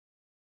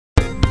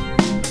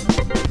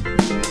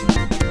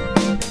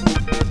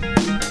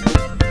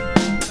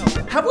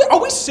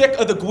sick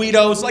of the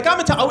Guidos. Like,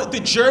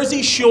 the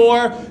Jersey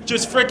Shore,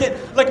 just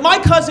frickin'. Like, my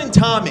cousin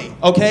Tommy,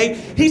 okay?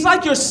 He's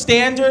like your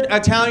standard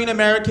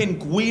Italian-American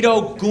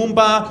Guido,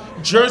 Goomba,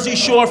 Jersey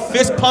Shore,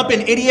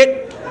 fist-pumping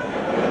idiot.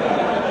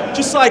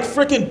 Just like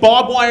frickin'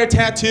 barbed wire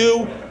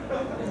tattoo,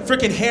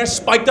 frickin' hair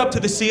spiked up to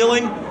the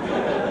ceiling,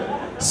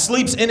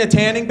 sleeps in a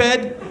tanning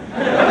bed.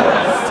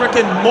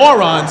 Frickin'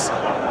 morons.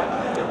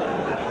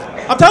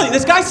 I'm telling you,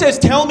 this guy says,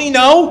 tell me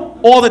no,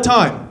 all the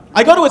time.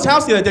 I go to his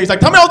house the other day, he's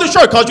like, tell me no the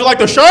shirt, cuz you like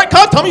the shirt?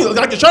 Cuz, tell me you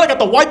like the shirt, I got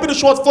the white bit of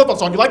shorts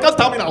flip-ups on. You like us?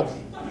 Tell me no.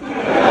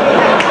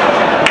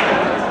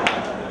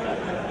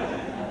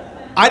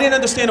 I didn't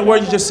understand a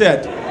word you just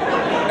said.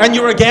 And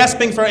you were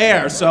gasping for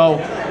air, so.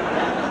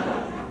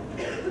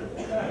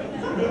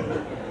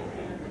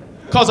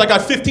 Cuz I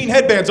got 15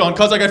 headbands on,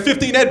 cuz I got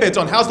 15 headbands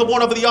on. How's the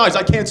one over the eyes?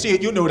 I can't see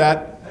it, you knew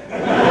that.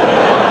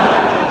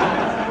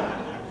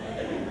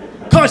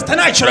 Cuz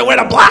tonight, should I wear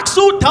the black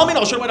suit? Tell me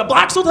no, should I wear the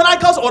black suit tonight,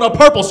 cuz, or the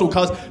purple suit,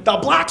 cuz? The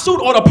black suit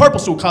or the purple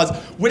suit, cuz?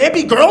 Would there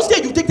be girls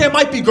there? You think there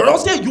might be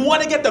girls there? You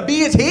want to get the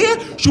beers here?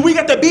 Should we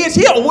get the beers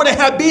here, or want to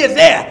have beers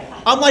there?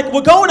 I'm like,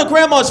 we're going to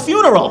grandma's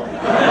funeral.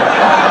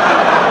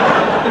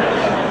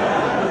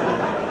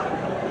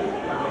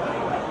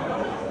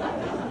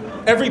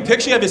 Every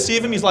picture you ever see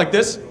of him, he's like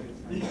this.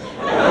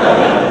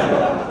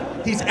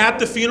 He's at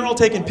the funeral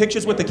taking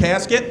pictures with the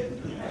casket.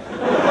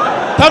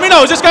 Tell me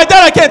no, is this guy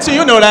dead? I can't see,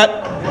 you know that.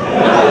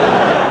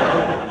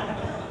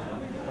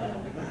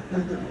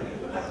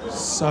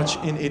 Such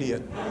an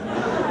idiot.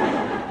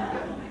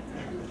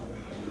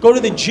 Go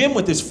to the gym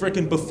with this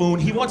frickin' buffoon.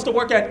 He wants to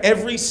work out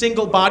every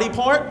single body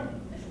part.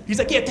 He's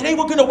like, yeah, today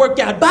we're gonna work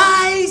out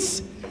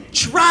bis,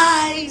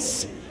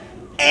 tris,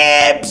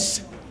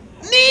 abs,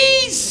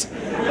 knees,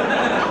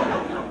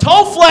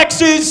 toe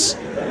flexes,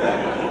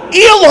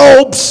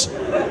 earlobes,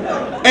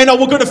 and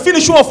we're gonna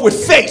finish off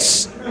with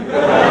face.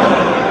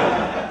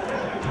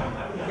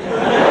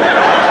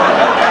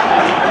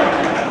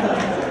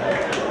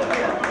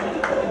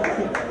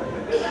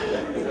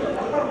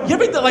 You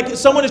ever think like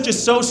someone is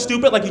just so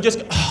stupid, like you just,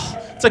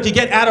 it's like you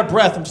get out of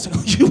breath. I'm just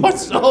like, you are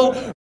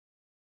so,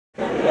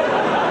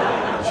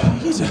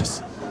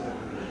 Jesus.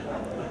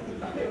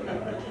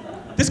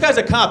 This guy's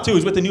a cop too,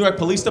 he's with the New York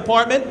Police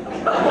Department,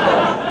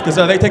 because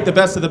they take the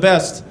best of the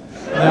best.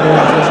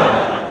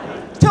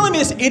 Telling me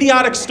this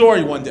idiotic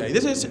story one day.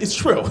 It's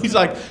true. He's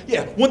like,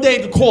 yeah, one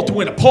day I called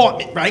to an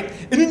apartment, right?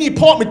 And in the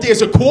apartment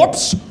there's a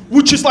corpse,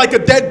 which is like a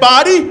dead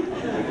body.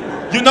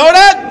 You know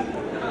that?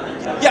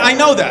 Yeah, I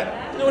know that.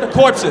 You know what a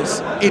corpse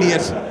is,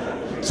 idiot.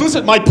 So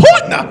listen, my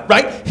partner,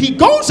 right? He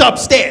goes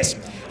upstairs.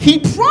 He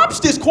props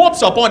this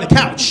corpse up on the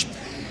couch.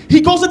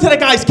 He goes into the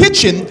guy's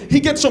kitchen. He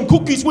gets some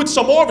cookies with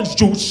some orange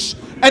juice.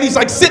 And he's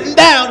like sitting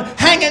down,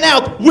 hanging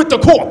out with the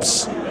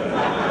corpse.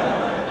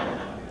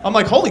 I'm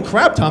like, holy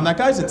crap, Tom, that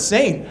guy's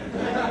insane.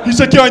 He's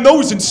like, yeah, I know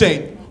he's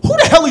insane. Who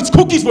the hell eats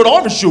cookies with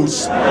orange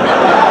juice?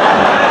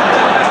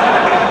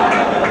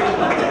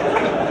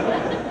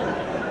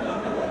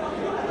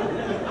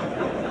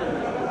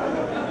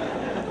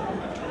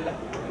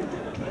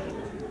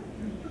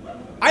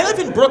 I live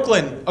in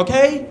Brooklyn,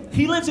 okay?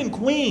 He lives in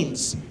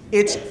Queens.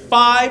 It's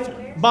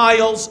 5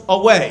 miles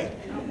away.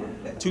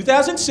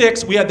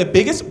 2006, we had the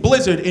biggest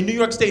blizzard in New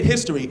York State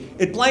history.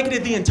 It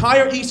blanketed the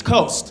entire East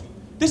Coast.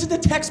 This is the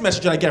text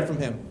message I get from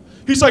him.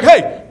 He's like,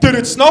 hey, did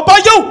it snow by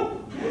you?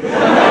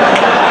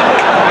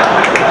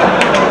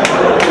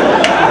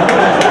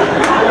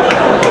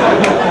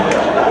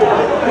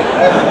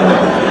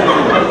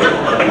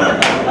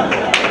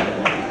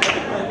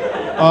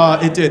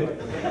 It did.